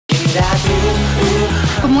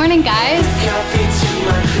Good morning, guys.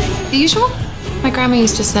 The usual? My grandma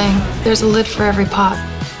used to say, there's a lid for every pot.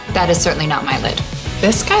 That is certainly not my lid.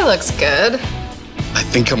 This guy looks good. I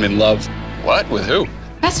think I'm in love. What? With who?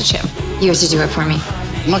 Message him. You have to do it for me.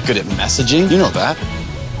 I'm not good at messaging. You know that.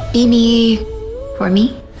 Be me for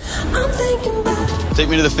me. Take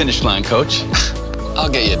me to the finish line, coach. I'll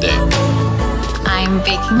get you a date. I'm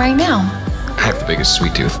baking right now. I have the biggest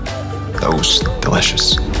sweet tooth. Those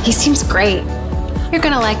delicious. He seems great. You're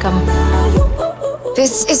gonna like him.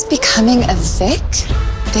 This is becoming a Vic.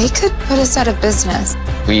 They could put us out of business.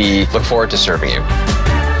 We look forward to serving you.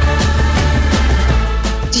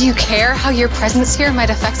 Do you care how your presence here might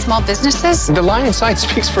affect small businesses? The line inside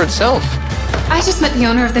speaks for itself. I just met the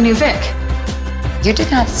owner of the new Vic. You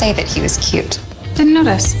did not say that he was cute. Didn't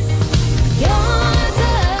notice.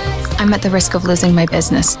 I'm at the risk of losing my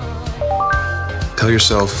business. Tell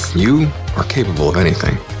yourself you are capable of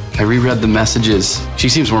anything. I reread the messages. She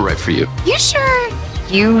seems more right for you. You sure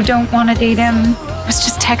you don't want to date him? I was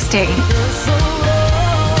just texting.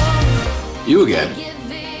 You again.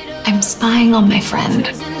 I'm spying on my friend.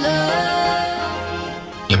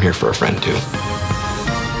 I'm here for a friend too.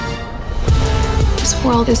 This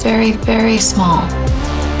world is very, very small.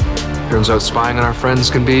 Turns out spying on our friends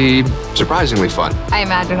can be surprisingly fun. I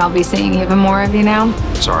imagine I'll be seeing even more of you now.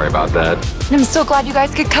 Sorry about that. I'm so glad you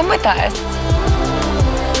guys could come with us.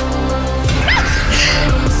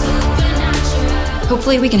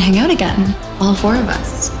 Hopefully we can hang out again, all four of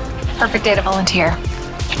us. Perfect day to volunteer.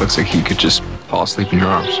 Looks like he could just fall asleep in your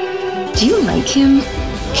arms. Do you like him?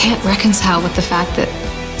 Can't reconcile with the fact that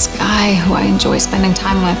this guy who I enjoy spending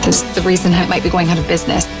time with is the reason I might be going out of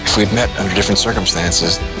business. If we'd met under different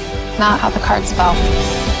circumstances. Not how the cards fell.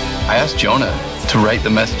 I asked Jonah to write the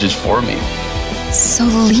messages for me. So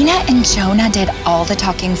Lena and Jonah did all the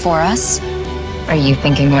talking for us? Are you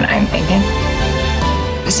thinking what I'm thinking?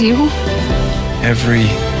 Is you? Every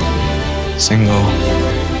single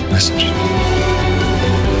message.